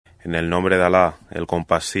En el nombre de Alá, el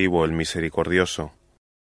compasivo, el misericordioso.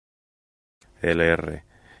 LR.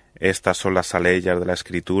 Estas son las aleyas de la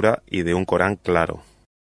Escritura y de un Corán claro.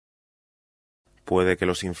 Puede que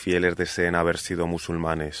los infieles deseen haber sido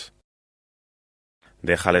musulmanes.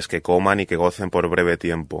 Déjales que coman y que gocen por breve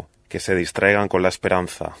tiempo, que se distraigan con la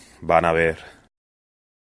esperanza. Van a ver.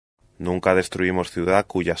 Nunca destruimos ciudad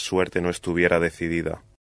cuya suerte no estuviera decidida.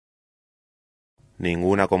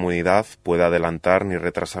 Ninguna comunidad puede adelantar ni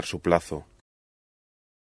retrasar su plazo.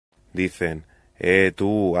 Dicen,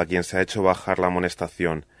 tú, a quien se ha hecho bajar la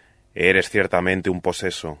amonestación, eres ciertamente un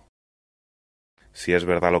poseso. Si es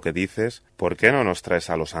verdad lo que dices, ¿por qué no nos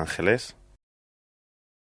traes a los ángeles?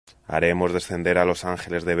 Haremos descender a los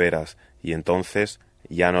ángeles de veras, y entonces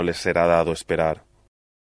ya no les será dado esperar.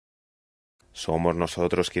 Somos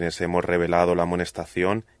nosotros quienes hemos revelado la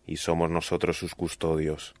amonestación y somos nosotros sus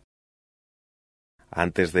custodios.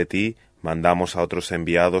 Antes de ti mandamos a otros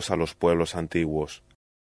enviados a los pueblos antiguos.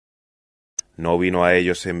 No vino a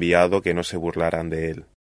ellos enviado que no se burlaran de él.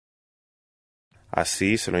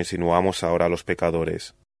 Así se lo insinuamos ahora a los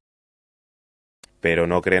pecadores. Pero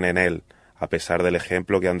no creen en él, a pesar del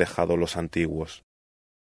ejemplo que han dejado los antiguos.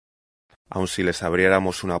 Aun si les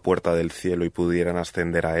abriéramos una puerta del cielo y pudieran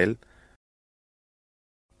ascender a él,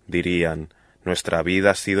 dirían, nuestra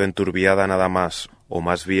vida ha sido enturbiada nada más, o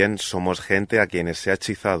más bien somos gente a quienes se ha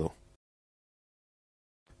hechizado.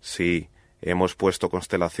 Sí, hemos puesto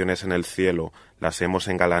constelaciones en el cielo, las hemos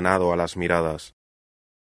engalanado a las miradas,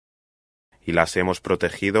 y las hemos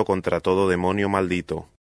protegido contra todo demonio maldito.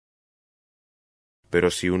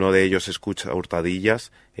 Pero si uno de ellos escucha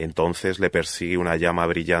hurtadillas, entonces le persigue una llama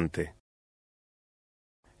brillante.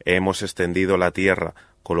 Hemos extendido la tierra,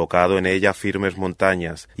 colocado en ella firmes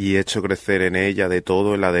montañas, y hecho crecer en ella de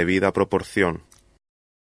todo en la debida proporción.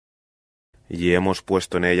 Y hemos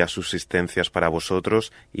puesto en ella subsistencias para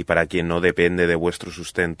vosotros y para quien no depende de vuestro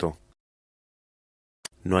sustento.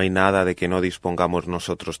 No hay nada de que no dispongamos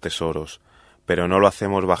nosotros tesoros, pero no lo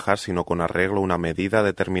hacemos bajar sino con arreglo a una medida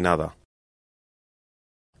determinada.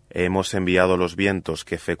 Hemos enviado los vientos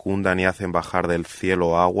que fecundan y hacen bajar del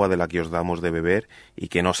cielo agua de la que os damos de beber y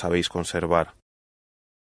que no sabéis conservar.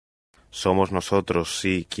 Somos nosotros,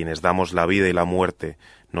 sí, quienes damos la vida y la muerte,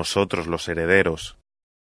 nosotros los herederos.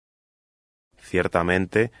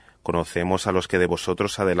 Ciertamente, conocemos a los que de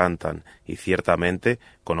vosotros se adelantan, y ciertamente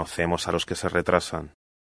conocemos a los que se retrasan.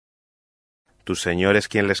 Tu Señor es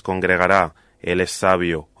quien les congregará, Él es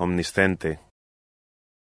sabio, omnisciente.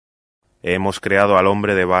 Hemos creado al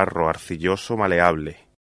hombre de barro arcilloso maleable,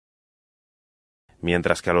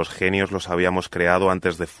 mientras que a los genios los habíamos creado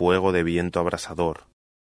antes de fuego de viento abrasador.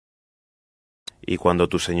 Y cuando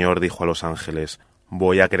tu Señor dijo a los ángeles,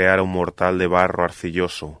 voy a crear a un mortal de barro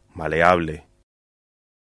arcilloso, maleable,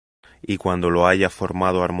 y cuando lo haya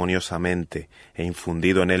formado armoniosamente e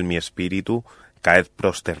infundido en él mi espíritu, caed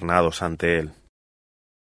prosternados ante él.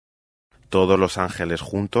 Todos los ángeles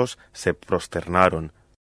juntos se prosternaron,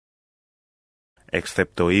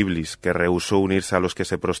 excepto Iblis, que rehusó unirse a los que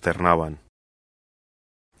se prosternaban.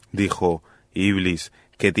 Dijo, Iblis,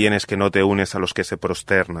 ¿qué tienes que no te unes a los que se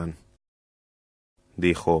prosternan?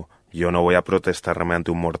 Dijo, yo no voy a protestarme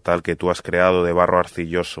ante un mortal que tú has creado de barro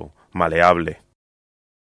arcilloso, maleable.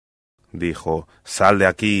 Dijo, sal de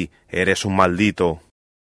aquí, eres un maldito.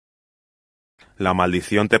 La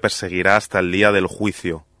maldición te perseguirá hasta el día del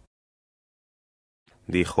juicio.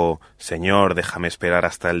 Dijo, Señor, déjame esperar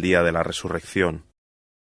hasta el día de la resurrección.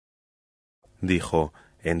 Dijo,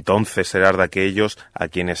 entonces serás de aquellos a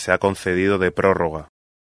quienes se ha concedido de prórroga,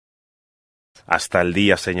 hasta el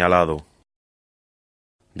día señalado.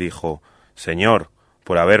 Dijo, Señor,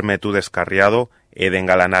 por haberme tú descarriado, he de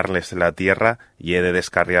engalanarles la tierra y he de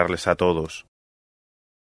descarriarles a todos,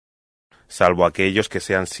 salvo aquellos que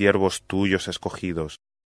sean siervos tuyos escogidos.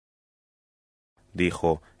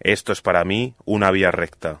 Dijo, esto es para mí una vía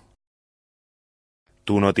recta.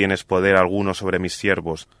 Tú no tienes poder alguno sobre mis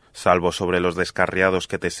siervos, salvo sobre los descarriados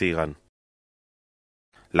que te sigan.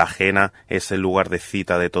 La ajena es el lugar de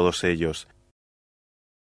cita de todos ellos.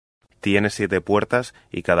 Tiene 7 puertas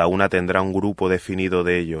y cada una tendrá un grupo definido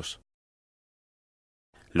de ellos.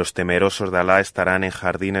 Los temerosos de Alá estarán en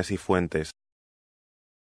jardines y fuentes.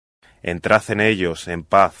 Entrad en ellos, en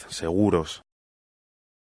paz, seguros.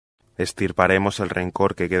 Extirparemos el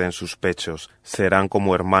rencor que queda en sus pechos, serán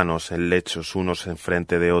como hermanos en lechos unos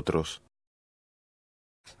enfrente de otros.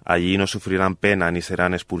 Allí no sufrirán pena ni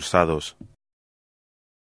serán expulsados.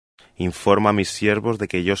 Informa a mis siervos de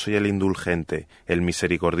que yo soy el indulgente, el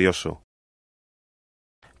misericordioso,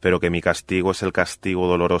 pero que mi castigo es el castigo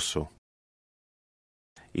doloroso.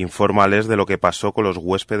 Infórmales de lo que pasó con los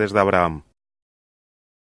huéspedes de Abraham.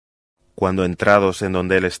 Cuando entrados en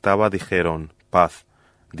donde él estaba, dijeron: paz.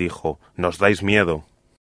 Dijo: ¿nos dais miedo?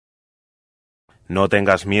 No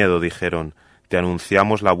tengas miedo, dijeron, te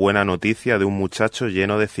anunciamos la buena noticia de un muchacho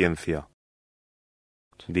lleno de ciencia.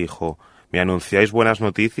 Dijo: ¿me anunciáis buenas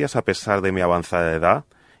noticias a pesar de mi avanzada edad?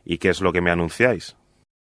 ¿Y qué es lo que me anunciáis?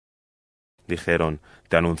 Dijeron: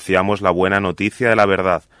 te anunciamos la buena noticia de la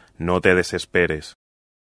verdad, no te desesperes.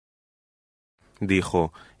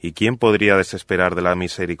 Dijo: ¿y quién podría desesperar de la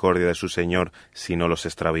misericordia de su Señor sino los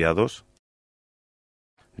extraviados?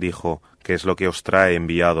 Dijo: ¿qué es lo que os trae,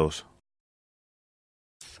 enviados?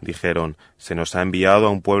 Dijeron: se nos ha enviado a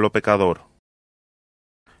un pueblo pecador.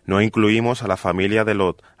 No incluimos a la familia de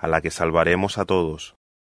Lot, a la que salvaremos a todos.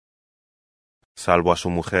 Salvo a su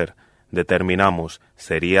mujer, determinamos,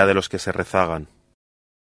 sería de los que se rezagan.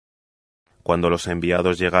 Cuando los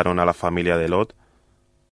enviados llegaron a la familia de Lot,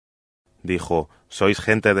 dijo: sois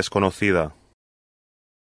gente desconocida.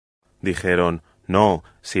 Dijeron: no,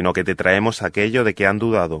 sino que te traemos aquello de que han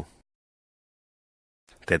dudado.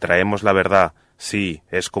 Te traemos la verdad, sí,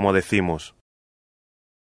 es como decimos.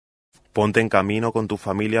 Ponte en camino con tu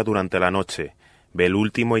familia durante la noche, ve el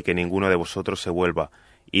último y que ninguno de vosotros se vuelva,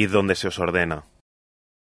 id donde se os ordena.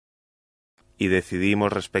 Y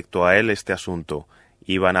decidimos respecto a él este asunto,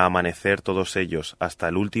 iban a amanecer todos ellos, hasta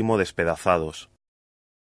el último despedazados.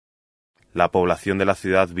 La población de la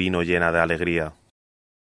ciudad vino llena de alegría.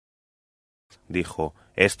 Dijo: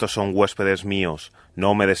 estos son huéspedes míos,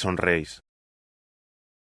 no me deshonréis.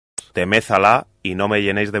 Temed a Alá y no me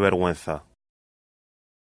llenéis de vergüenza.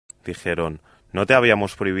 Dijeron: ¿no te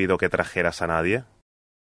habíamos prohibido que trajeras a nadie?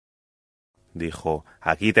 Dijo: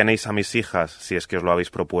 aquí tenéis a mis hijas, si es que os lo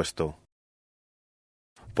habéis propuesto.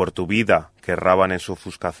 Por tu vida, querraban en su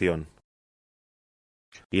ofuscación.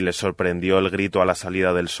 Y les sorprendió el grito a la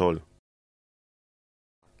salida del sol.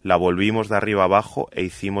 La volvimos de arriba abajo e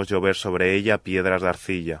hicimos llover sobre ella piedras de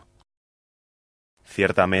arcilla.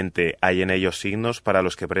 Ciertamente hay en ellos signos para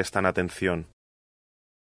los que prestan atención.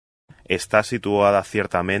 Está situada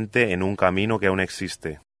ciertamente en un camino que aún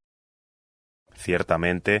existe.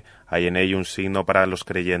 Ciertamente hay en ello un signo para los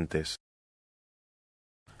creyentes.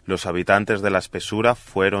 Los habitantes de la espesura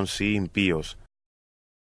fueron sí impíos,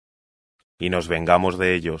 y nos vengamos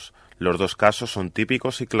de ellos. Los dos casos son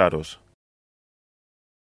típicos y claros.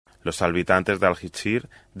 Los habitantes de Al-Hijr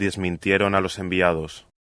desmintieron a los enviados.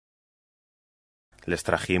 Les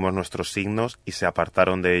trajimos nuestros signos y se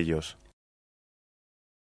apartaron de ellos.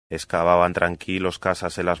 Excavaban tranquilos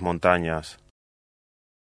casas en las montañas.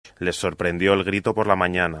 Les sorprendió el grito por la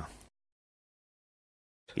mañana.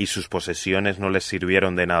 Y sus posesiones no les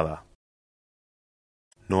sirvieron de nada.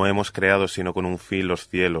 No hemos creado sino con un fin los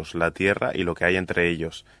cielos, la tierra y lo que hay entre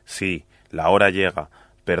ellos. Sí, la hora llega.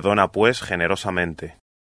 Perdona pues generosamente.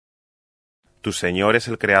 Tu Señor es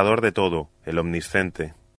el creador de todo, el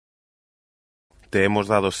omnisciente. Te hemos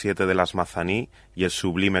dado 7 de las Mazaní y el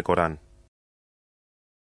sublime Corán.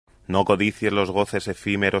 No codicies los goces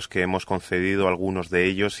efímeros que hemos concedido a algunos de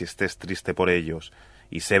ellos y estés triste por ellos,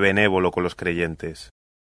 y sé benévolo con los creyentes.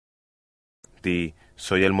 Di: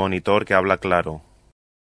 soy el monitor que habla claro.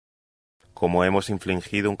 Como hemos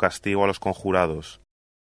infligido un castigo a los conjurados,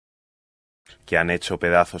 que han hecho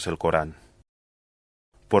pedazos el Corán.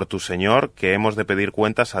 Por tu Señor, que hemos de pedir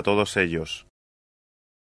cuentas a todos ellos,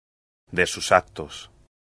 de sus actos.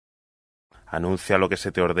 Anuncia lo que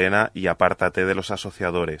se te ordena y apártate de los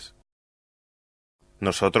asociadores.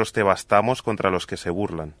 Nosotros te bastamos contra los que se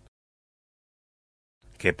burlan,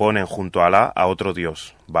 que ponen junto a Alá a otro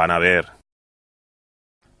Dios. Van a ver.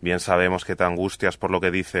 Bien sabemos que te angustias por lo que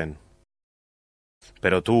dicen.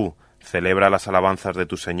 Pero tú, celebra las alabanzas de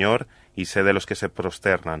tu Señor y sé de los que se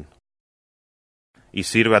prosternan. Y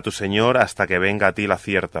sirve a tu Señor hasta que venga a ti la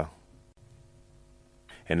cierta.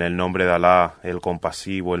 En el nombre de Alá, el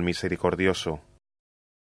compasivo, el misericordioso.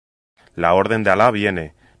 La orden de Alá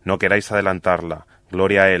viene, no queráis adelantarla.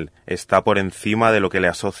 Gloria a Él, está por encima de lo que le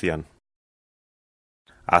asocian.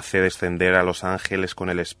 Hace descender a los ángeles con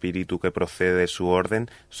el espíritu que procede de su orden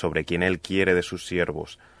sobre quien Él quiere de sus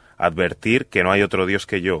siervos. Advertir que no hay otro Dios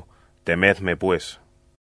que yo. Temedme, pues.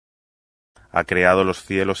 Ha creado los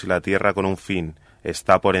cielos y la tierra con un fin.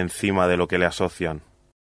 Está por encima de lo que le asocian.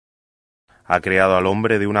 Ha creado al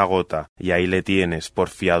hombre de una gota, y ahí le tienes, por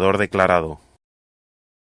fiador declarado.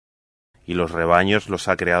 Y los rebaños los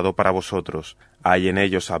ha creado para vosotros. Hay en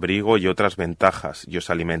ellos abrigo y otras ventajas, y os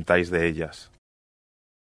alimentáis de ellas.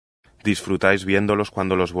 Disfrutáis viéndolos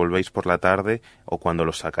cuando los volvéis por la tarde o cuando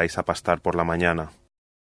los sacáis a pastar por la mañana.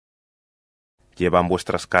 Llevan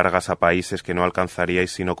vuestras cargas a países que no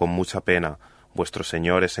alcanzaríais sino con mucha pena. Vuestro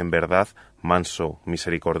Señor es en verdad manso,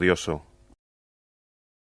 misericordioso.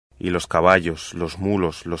 y los caballos, los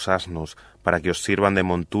mulos, los asnos, para que os sirvan de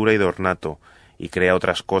montura y de ornato, y crea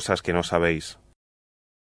otras cosas que no sabéis.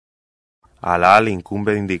 A Alá le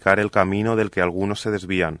incumbe indicar el camino del que algunos se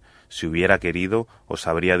desvían. Si hubiera querido, os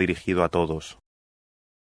habría dirigido a todos.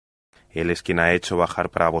 Él es quien ha hecho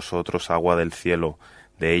bajar para vosotros agua del cielo,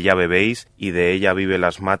 de ella bebéis y de ella viven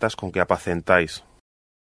las matas con que apacentáis.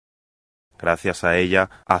 Gracias a ella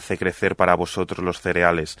hace crecer para vosotros los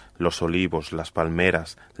cereales, los olivos, las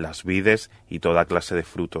palmeras, las vides y toda clase de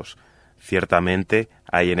frutos. Ciertamente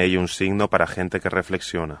hay en ello un signo para gente que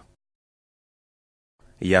reflexiona.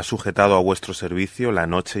 Y ha sujetado a vuestro servicio la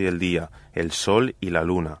noche y el día, el sol y la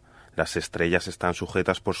luna. Las estrellas están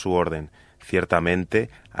sujetas por su orden. Ciertamente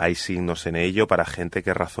hay signos en ello para gente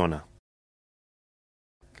que razona.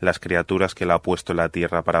 Las criaturas que él ha puesto en la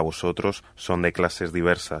tierra para vosotros son de clases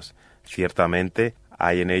diversas. Ciertamente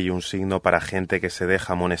hay en ello un signo para gente que se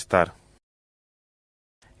deja amonestar.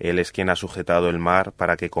 Él es quien ha sujetado el mar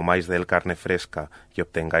para que comáis de él carne fresca y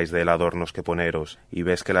obtengáis de él adornos que poneros, y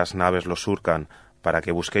ves que las naves lo surcan, para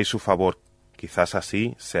que busquéis su favor, quizás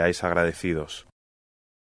así seáis agradecidos.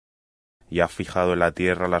 Y ha fijado en la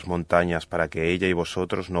tierra las montañas para que ella y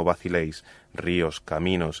vosotros no vaciléis, ríos,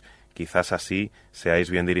 caminos, quizás así seáis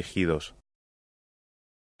bien dirigidos.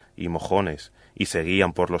 Y mojones, y se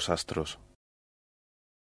guían por los astros.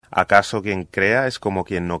 ¿Acaso quien crea es como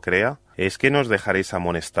quien no crea? ¿Es que nos dejaréis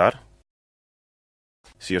amonestar?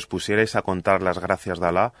 Si os pusierais a contar las gracias de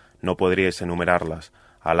Alá, no podríais enumerarlas.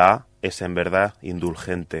 Alá es en verdad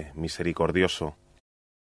indulgente, misericordioso.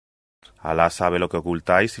 Alá sabe lo que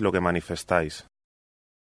ocultáis y lo que manifestáis.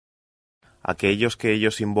 Aquellos que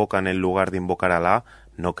ellos invocan en lugar de invocar a Alá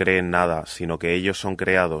no creen nada, sino que ellos son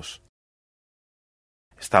creados.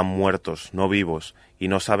 Están muertos, no vivos, y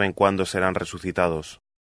no saben cuándo serán resucitados.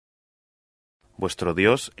 Vuestro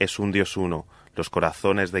Dios es un Dios uno, los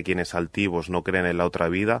corazones de quienes altivos no creen en la otra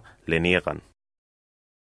vida le niegan.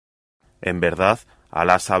 En verdad,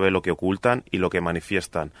 Alá sabe lo que ocultan y lo que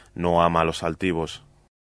manifiestan, no ama a los altivos.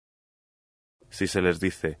 Si se les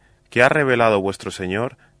dice, ¿qué ha revelado vuestro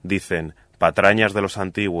Señor?, dicen, patrañas de los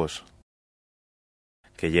antiguos.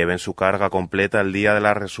 Que lleven su carga completa el día de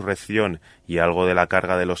la resurrección y algo de la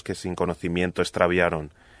carga de los que sin conocimiento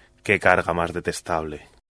extraviaron. ¡Qué carga más detestable!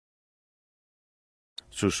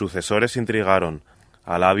 Sus sucesores intrigaron.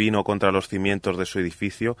 Alá vino contra los cimientos de su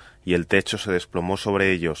edificio y el techo se desplomó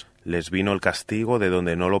sobre ellos. Les vino el castigo de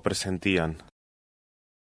donde no lo presentían.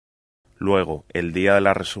 Luego, el día de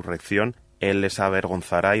la resurrección, él les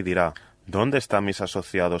avergonzará y dirá, ¿dónde están mis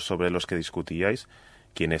asociados sobre los que discutíais?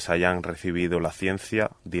 Quienes hayan recibido la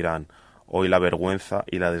ciencia dirán, hoy la vergüenza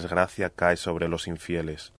y la desgracia cae sobre los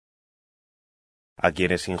infieles. A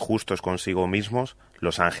quienes injustos consigo mismos,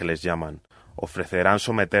 los ángeles llaman, ofrecerán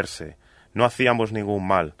someterse. No hacíamos ningún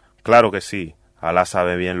mal, claro que sí, Alá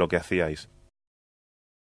sabe bien lo que hacíais.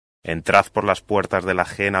 Entrad por las puertas de la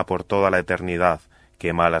ajena por toda la eternidad,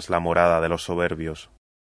 qué mala es la morada de los soberbios.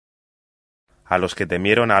 A los que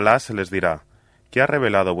temieron a Alá se les dirá, ¿qué ha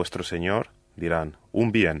revelado vuestro Señor? Dirán,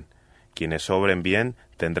 un bien. Quienes obren bien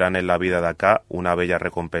tendrán en la vida de acá una bella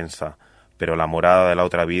recompensa, pero la morada de la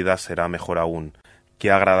otra vida será mejor aún.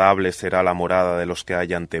 Qué agradable será la morada de los que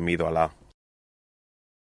hayan temido a Alá.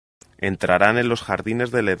 Entrarán en los jardines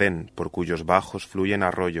del Edén, por cuyos bajos fluyen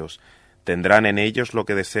arroyos. Tendrán en ellos lo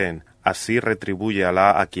que deseen, así retribuye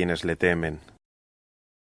Alá a quienes le temen.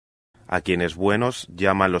 A quienes buenos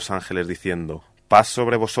llaman los ángeles diciendo, paz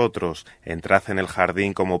sobre vosotros, entrad en el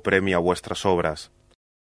jardín como premio a vuestras obras.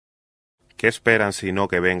 ¿Qué esperan sino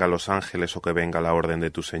que vengan los ángeles o que venga la orden de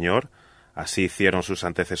tu Señor? Así hicieron sus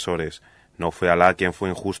antecesores. No fue Alá quien fue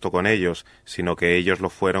injusto con ellos, sino que ellos lo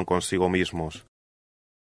fueron consigo mismos.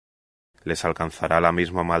 Les alcanzará la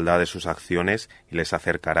misma maldad de sus acciones y les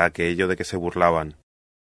acercará aquello de que se burlaban.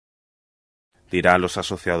 Dirán los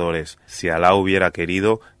asociadores, si Alá hubiera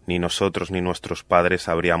querido, ni nosotros ni nuestros padres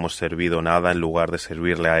habríamos servido nada en lugar de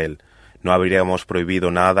servirle a Él. No habríamos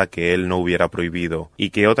prohibido nada que Él no hubiera prohibido.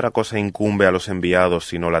 ¿Y qué otra cosa incumbe a los enviados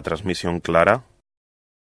sino la transmisión clara?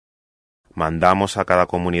 Mandamos a cada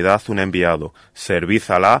comunidad un enviado, servid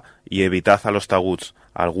a Alá y evitad a los taguts.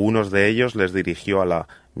 Algunos de ellos les dirigió Alá,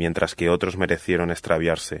 mientras que otros merecieron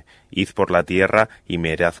extraviarse. Id por la tierra y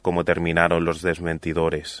mirad cómo terminaron los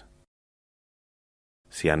desmentidores.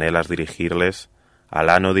 Si anhelas dirigirles,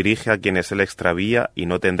 Alá no dirige a quienes él extravía y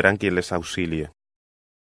no tendrán quien les auxilie.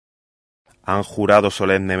 Han jurado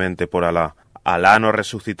solemnemente por Alá, Alá no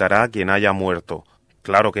resucitará a quien haya muerto.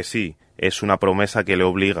 Claro que sí, es una promesa que le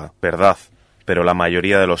obliga, verdad, pero la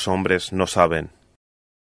mayoría de los hombres no saben.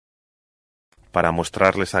 Para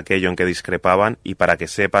mostrarles aquello en que discrepaban y para que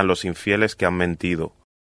sepan los infieles que han mentido.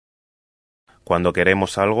 Cuando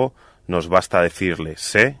queremos algo, nos basta decirle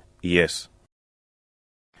sé y es.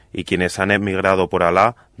 Y quienes han emigrado por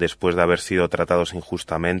Alá, después de haber sido tratados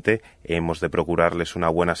injustamente, hemos de procurarles una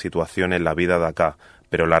buena situación en la vida de acá,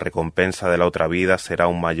 pero la recompensa de la otra vida será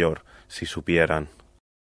aún mayor, si supieran.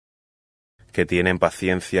 Que tienen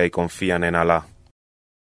paciencia y confían en Alá.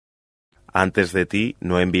 Antes de ti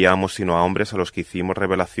no enviamos sino a hombres a los que hicimos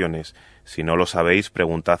revelaciones. Si no lo sabéis,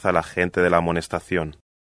 preguntad a la gente de la amonestación.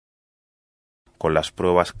 Con las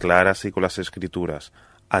pruebas claras y con las escrituras.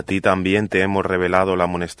 A ti también te hemos revelado la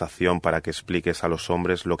amonestación para que expliques a los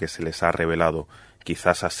hombres lo que se les ha revelado.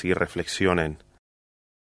 Quizás así reflexionen.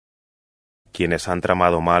 Quienes han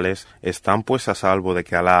tramado males, ¿están pues a salvo de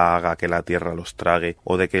que Alá haga que la tierra los trague,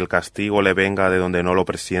 o de que el castigo le venga de donde no lo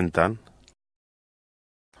presientan?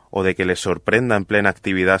 ¿O de que les sorprenda en plena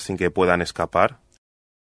actividad sin que puedan escapar?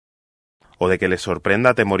 ¿O de que les sorprenda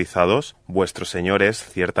atemorizados? Vuestro Señor es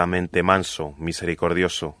ciertamente manso,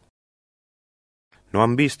 misericordioso. ¿No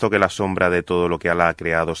han visto que la sombra de todo lo que Alá ha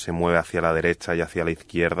creado se mueve hacia la derecha y hacia la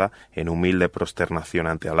izquierda en humilde prosternación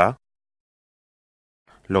ante Alá?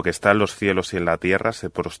 Lo que está en los cielos y en la tierra se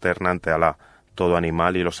prosterna ante Alá, todo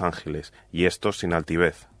animal y los ángeles, y estos sin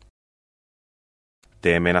altivez.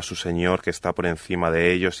 Temen a su Señor que está por encima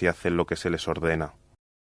de ellos y hacen lo que se les ordena.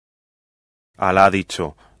 Alá ha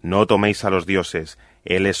dicho, no toméis a los dioses,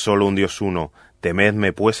 Él es solo un Dios uno,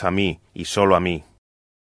 temedme pues a mí, y solo a mí.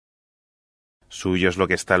 Suyo es lo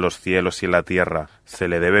que está en los cielos y en la tierra, se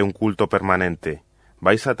le debe un culto permanente.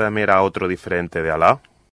 ¿Vais a temer a otro diferente de Alá?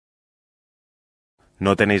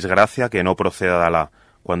 No tenéis gracia que no proceda de Alá.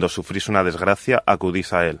 Cuando sufrís una desgracia,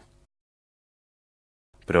 acudís a Él.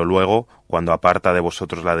 Pero luego, cuando aparta de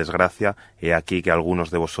vosotros la desgracia, he aquí que algunos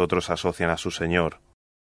de vosotros asocian a su Señor,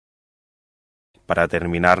 para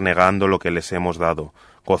terminar negando lo que les hemos dado.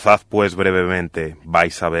 Gozad pues brevemente,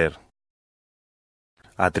 vais a ver.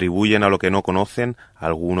 Atribuyen a lo que no conocen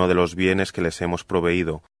alguno de los bienes que les hemos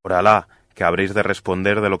proveído. Por Alá, que habréis de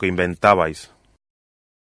responder de lo que inventabais.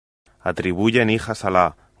 Atribuyen hijas a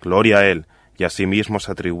Alá, gloria a Él, y asimismo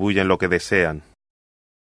se atribuyen lo que desean.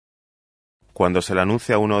 Cuando se le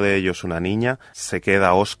anuncia a uno de ellos una niña, se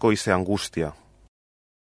queda hosco y se angustia.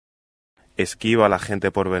 Esquiva a la gente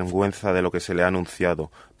por vergüenza de lo que se le ha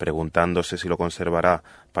anunciado, preguntándose si lo conservará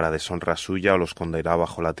para deshonra suya o lo esconderá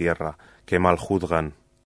bajo la tierra. ¡Qué mal juzgan!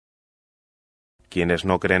 Quienes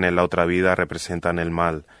no creen en la otra vida representan el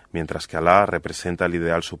mal, mientras que Alá representa el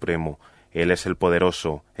ideal supremo. Él es el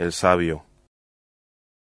poderoso, el sabio.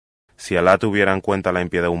 Si Alá tuviera en cuenta la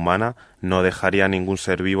impiedad humana, no dejaría ningún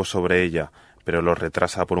ser vivo sobre ella, pero lo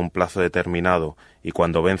retrasa por un plazo determinado, y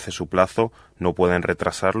cuando vence su plazo, no pueden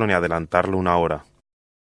retrasarlo ni adelantarlo una hora.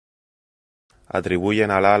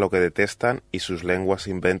 Atribuyen a Alá lo que detestan, y sus lenguas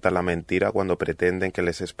inventan la mentira cuando pretenden que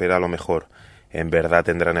les espera lo mejor. En verdad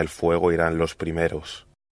tendrán el fuego e irán los primeros.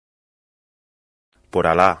 Por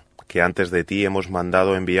Alá, que antes de ti hemos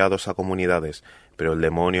mandado enviados a comunidades, pero el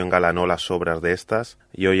demonio engalanó las obras de éstas,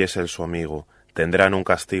 y hoy es él su amigo. Tendrán un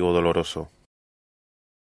castigo doloroso.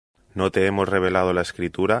 No te hemos revelado la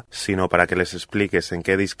escritura, sino para que les expliques en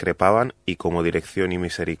qué discrepaban y como dirección y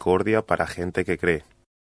misericordia para gente que cree.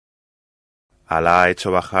 Alá ha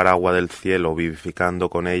hecho bajar agua del cielo, vivificando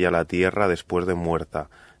con ella la tierra después de muerta.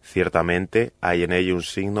 Ciertamente hay en ello un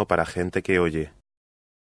signo para gente que oye.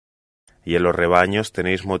 Y en los rebaños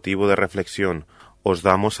tenéis motivo de reflexión. Os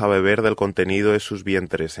damos a beber del contenido de sus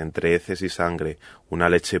vientres, entre heces y sangre, una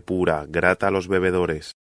leche pura, grata a los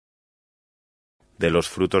bebedores. De los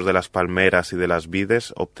frutos de las palmeras y de las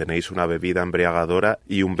vides obtenéis una bebida embriagadora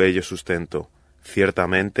y un bello sustento.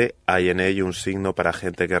 Ciertamente hay en ello un signo para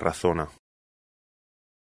gente que razona.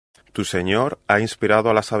 Tu Señor ha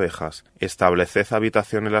inspirado a las abejas. Estableced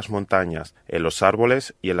habitación en las montañas, en los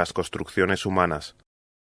árboles y en las construcciones humanas.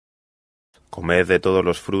 Comed de todos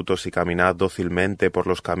los frutos y caminad dócilmente por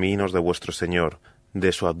los caminos de vuestro Señor.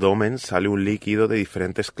 De su abdomen sale un líquido de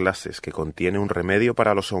diferentes clases que contiene un remedio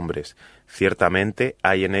para los hombres. Ciertamente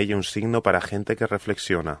hay en ello un signo para gente que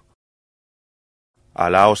reflexiona.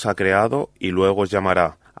 Alá os ha creado y luego os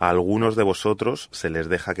llamará. A algunos de vosotros se les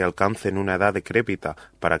deja que alcancen una edad decrépita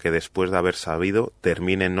para que después de haber sabido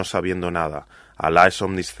terminen no sabiendo nada. Alá es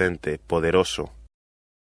omnisciente, poderoso.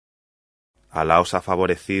 Alá os ha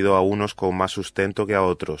favorecido a unos con más sustento que a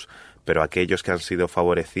otros, pero aquellos que han sido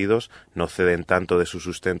favorecidos no ceden tanto de su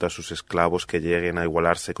sustento a sus esclavos que lleguen a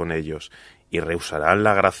igualarse con ellos, y rehusarán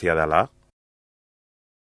la gracia de Alá.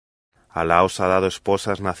 Alá os ha dado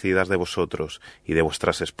esposas nacidas de vosotros, y de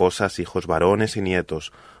vuestras esposas hijos varones y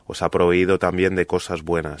nietos, os ha proveído también de cosas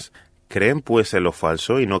buenas. ¿Creen pues en lo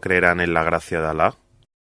falso y no creerán en la gracia de Alá?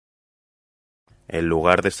 En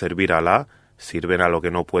lugar de servir a Alá, sirven a lo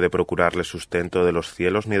que no puede procurarle sustento de los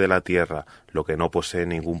cielos ni de la tierra, lo que no posee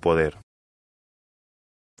ningún poder.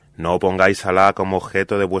 No pongáis a Alá como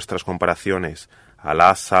objeto de vuestras comparaciones.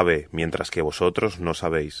 Alá sabe, mientras que vosotros no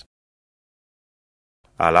sabéis.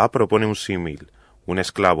 Alá propone un símil, un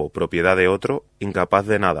esclavo, propiedad de otro, incapaz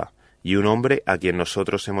de nada, y un hombre a quien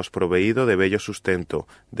nosotros hemos proveído de bello sustento,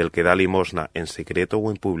 del que da limosna en secreto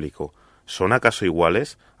o en público. ¿Son acaso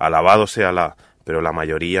iguales? Alabado sea Alá, pero la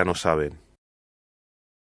mayoría no saben.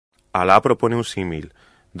 Alá propone un símil,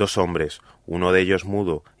 dos hombres, uno de ellos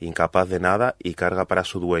mudo, incapaz de nada y carga para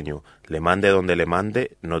su dueño, le mande donde le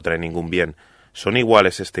mande, no trae ningún bien. ¿Son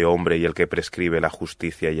iguales este hombre y el que prescribe la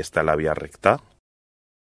justicia y está en la vía recta?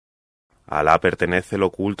 A Alá pertenece el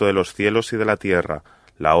oculto de los cielos y de la tierra.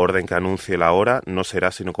 La orden que anuncie la hora no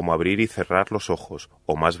será sino como abrir y cerrar los ojos,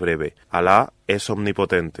 o más breve. Alá es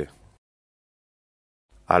omnipotente.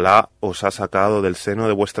 Alá os ha sacado del seno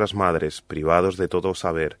de vuestras madres, privados de todo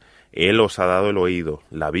saber. Él os ha dado el oído,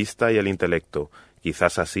 la vista y el intelecto.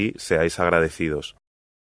 Quizás así seáis agradecidos.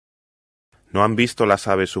 ¿No han visto las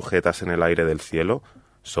aves sujetas en el aire del cielo?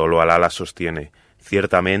 Solo Alá las sostiene.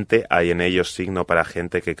 Ciertamente hay en ellos signo para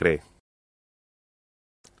gente que cree.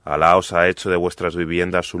 Alá os ha hecho de vuestras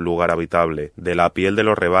viviendas un lugar habitable. De la piel de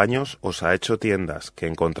los rebaños os ha hecho tiendas, que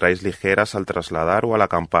encontráis ligeras al trasladar o al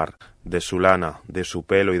acampar. De su lana, de su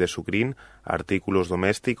pelo y de su crin, artículos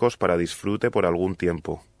domésticos para disfrute por algún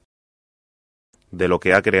tiempo. De lo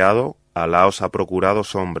que ha creado, Alá os ha procurado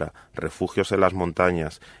sombra, refugios en las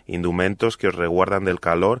montañas, indumentos que os reguardan del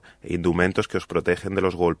calor e indumentos que os protegen de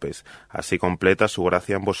los golpes. Así completa su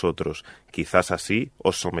gracia en vosotros. Quizás así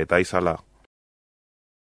os sometáis a Alá.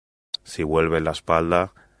 Si vuelves la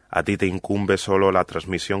espalda, a ti te incumbe solo la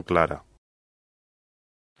transmisión clara.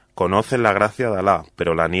 Conocen la gracia de Alá,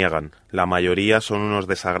 pero la niegan. La mayoría son unos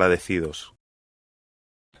desagradecidos.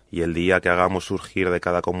 Y el día que hagamos surgir de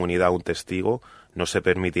cada comunidad un testigo, no se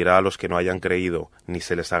permitirá a los que no hayan creído, ni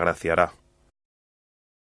se les agraciará.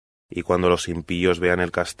 Y cuando los impíos vean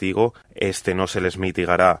el castigo, éste no se les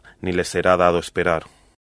mitigará, ni les será dado esperar.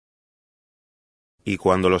 Y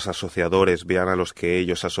cuando los asociadores vean a los que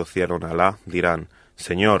ellos asociaron a Alá, dirán: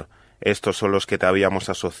 Señor, estos son los que te habíamos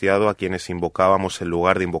asociado a quienes invocábamos en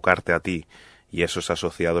lugar de invocarte a ti. Y esos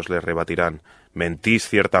asociados les rebatirán: Mentís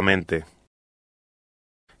ciertamente.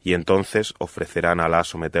 Y entonces ofrecerán a Alá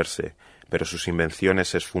someterse, pero sus invenciones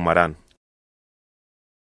se esfumarán.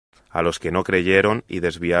 A los que no creyeron y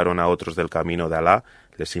desviaron a otros del camino de Alá,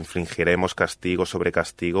 les infligiremos castigo sobre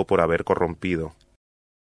castigo por haber corrompido.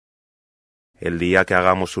 El día que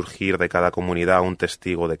hagamos surgir de cada comunidad un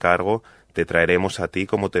testigo de cargo, te traeremos a ti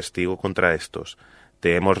como testigo contra estos.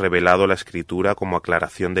 Te hemos revelado la Escritura como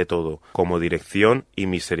aclaración de todo, como dirección y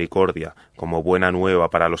misericordia, como buena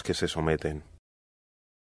nueva para los que se someten.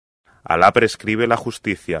 Alá prescribe la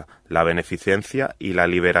justicia, la beneficencia y la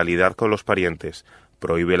liberalidad con los parientes,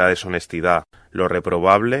 prohíbe la deshonestidad, lo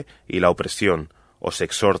reprobable y la opresión, os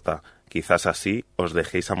exhorta, quizás así os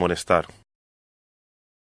dejéis amonestar.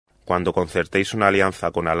 Cuando concertéis una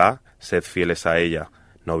alianza con Alá, sed fieles a ella,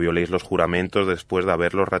 no violéis los juramentos después de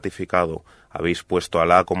haberlos ratificado, habéis puesto a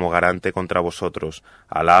Alá como garante contra vosotros,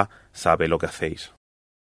 Alá sabe lo que hacéis.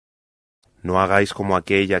 No hagáis como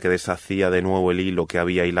aquella que deshacía de nuevo el hilo que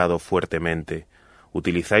había hilado fuertemente.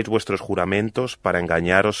 Utilizáis vuestros juramentos para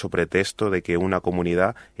engañaros sobre pretexto de que una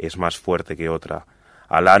comunidad es más fuerte que otra.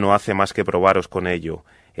 Alá no hace más que probaros con ello.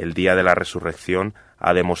 El día de la resurrección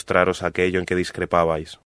ha de mostraros aquello en que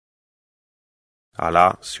discrepabais.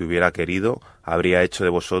 Alá, si hubiera querido, habría hecho de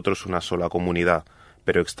vosotros una sola comunidad,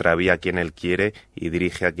 pero extravía a quien él quiere y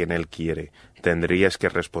dirige a quien él quiere. Tendríais que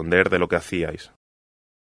responder de lo que hacíais.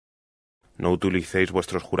 No utilicéis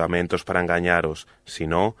vuestros juramentos para engañaros, si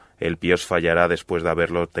no, el pie os fallará después de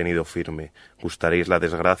haberlo tenido firme. Gustaréis la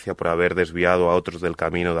desgracia por haber desviado a otros del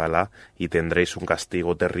camino de Alá y tendréis un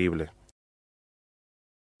castigo terrible.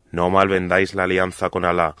 No malvendáis la alianza con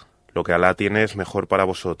Alá. Lo que Alá tiene es mejor para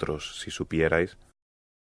vosotros, si supierais.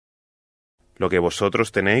 Lo que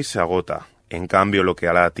vosotros tenéis se agota, en cambio lo que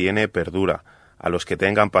Alá tiene perdura. A los que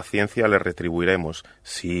tengan paciencia les retribuiremos,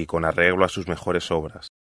 sí, con arreglo a sus mejores obras.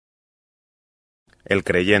 El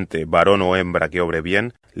creyente, varón o hembra que obre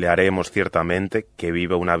bien, le haremos ciertamente que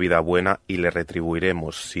viva una vida buena y le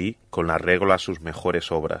retribuiremos, sí, con arreglo a sus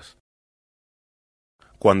mejores obras.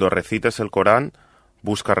 Cuando recites el Corán,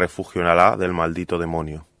 busca refugio en Alá del maldito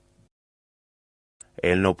demonio.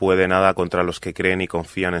 Él no puede nada contra los que creen y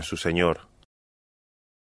confían en su Señor.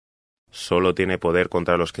 Solo tiene poder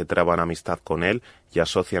contra los que traban amistad con él y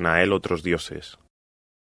asocian a él otros dioses.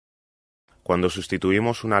 Cuando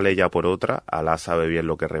sustituimos una ley por otra, Alá sabe bien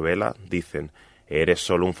lo que revela, dicen: eres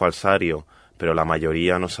solo un falsario, pero la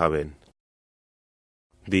mayoría no saben.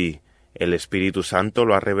 Di, el Espíritu Santo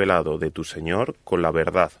lo ha revelado de tu Señor con la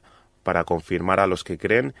verdad, para confirmar a los que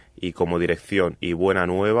creen y como dirección y buena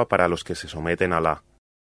nueva para los que se someten a Alá.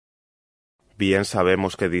 Bien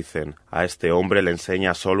sabemos que dicen, a este hombre le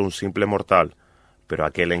enseña solo un simple mortal, pero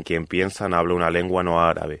aquel en quien piensan habla una lengua no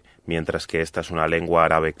árabe, mientras que esta es una lengua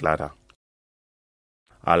árabe clara.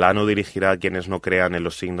 Alá no dirigirá a quienes no crean en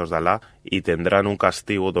los signos de Alá y tendrán un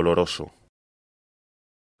castigo doloroso.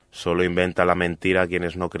 Solo inventa la mentira a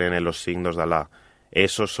quienes no creen en los signos de Alá,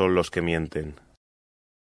 esos son los que mienten.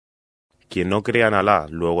 Quien no crea en Alá,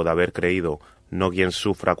 luego de haber creído, no quien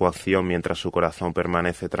sufra coacción mientras su corazón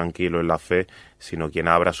permanece tranquilo en la fe, sino quien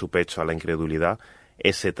abra su pecho a la incredulidad,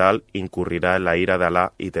 ese tal incurrirá en la ira de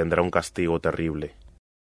Alá y tendrá un castigo terrible.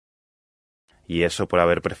 Y eso por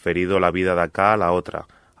haber preferido la vida de acá a la otra.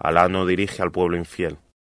 Alá no dirige al pueblo infiel.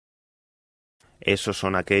 Esos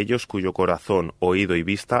son aquellos cuyo corazón, oído y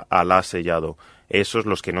vista Alá ha sellado, esos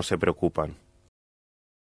los que no se preocupan.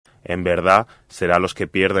 En verdad, será los que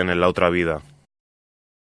pierden en la otra vida.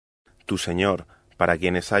 Tu Señor, para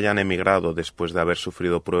quienes hayan emigrado después de haber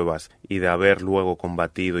sufrido pruebas y de haber luego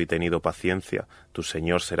combatido y tenido paciencia, tu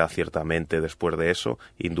Señor será ciertamente después de eso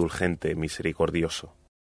indulgente, misericordioso.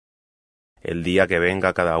 El día que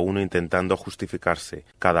venga cada uno intentando justificarse,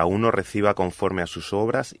 cada uno reciba conforme a sus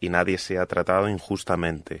obras y nadie sea tratado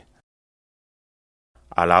injustamente.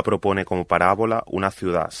 Alá propone como parábola una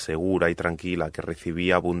ciudad segura y tranquila que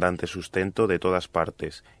recibía abundante sustento de todas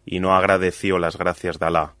partes y no agradeció las gracias de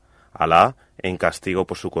Alá. Alá, en castigo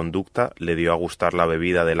por su conducta, le dio a gustar la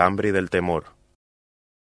bebida del hambre y del temor.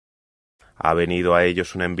 Ha venido a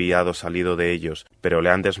ellos un enviado salido de ellos, pero le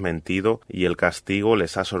han desmentido y el castigo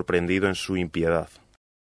les ha sorprendido en su impiedad.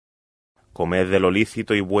 Comed de lo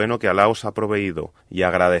lícito y bueno que Alá os ha proveído, y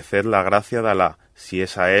agradeced la gracia de Alá, si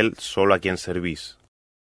es a él solo a quien servís.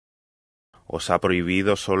 Os ha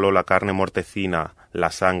prohibido solo la carne mortecina, la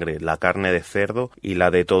sangre, la carne de cerdo y la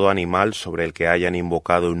de todo animal sobre el que hayan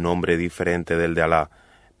invocado un nombre diferente del de Alá,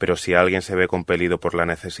 pero si alguien se ve compelido por la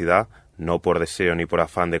necesidad, no por deseo ni por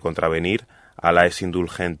afán de contravenir, Alá es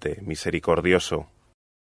indulgente, misericordioso.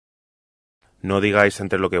 No digáis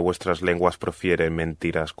entre lo que vuestras lenguas profieren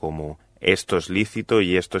mentiras como esto es lícito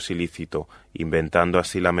y esto es ilícito, inventando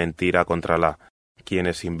así la mentira contra Alá.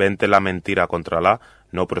 Quienes inventen la mentira contra Alá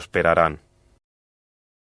no prosperarán.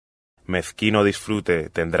 Mezquino disfrute,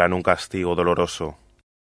 tendrán un castigo doloroso.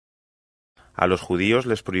 A los judíos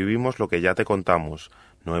les prohibimos lo que ya te contamos.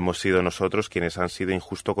 No hemos sido nosotros quienes han sido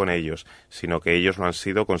injustos con ellos, sino que ellos lo han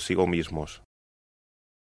sido consigo mismos.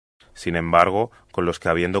 Sin embargo, con los que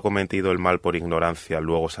habiendo cometido el mal por ignorancia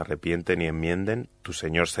luego se arrepienten y enmienden, tu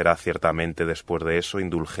Señor será ciertamente después de eso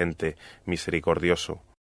indulgente, misericordioso.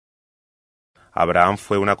 Abraham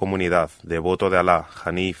fue una comunidad, devoto de Alá,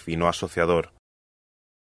 Hanif y no asociador.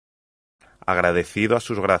 Agradecido a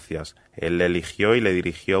sus gracias, él le eligió y le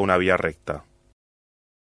dirigió a una vía recta.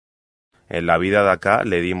 En la vida de acá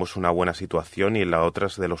le dimos una buena situación y en la otra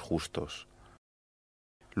es de los justos.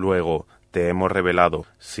 Luego, te hemos revelado,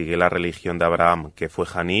 sigue la religión de Abraham, que fue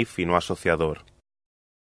Hanif y no asociador.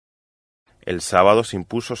 El sábado se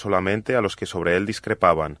impuso solamente a los que sobre él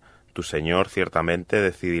discrepaban. Tu Señor ciertamente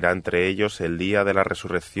decidirá entre ellos el día de la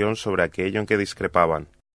resurrección sobre aquello en que discrepaban.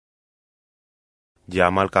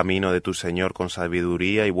 Llama al camino de tu Señor con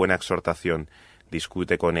sabiduría y buena exhortación.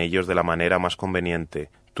 Discute con ellos de la manera más conveniente.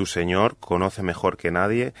 Tu Señor conoce mejor que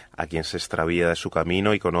nadie a quien se extravía de su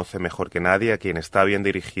camino y conoce mejor que nadie a quien está bien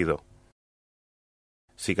dirigido.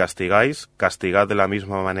 Si castigáis, castigad de la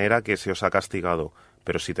misma manera que se os ha castigado,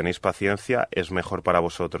 pero si tenéis paciencia, es mejor para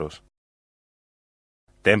vosotros.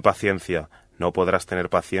 Ten paciencia, no podrás tener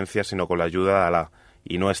paciencia sino con la ayuda de Alá,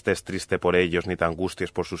 y no estés triste por ellos ni te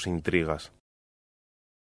angusties por sus intrigas.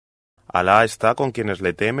 Alá está con quienes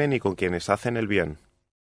le temen y con quienes hacen el bien.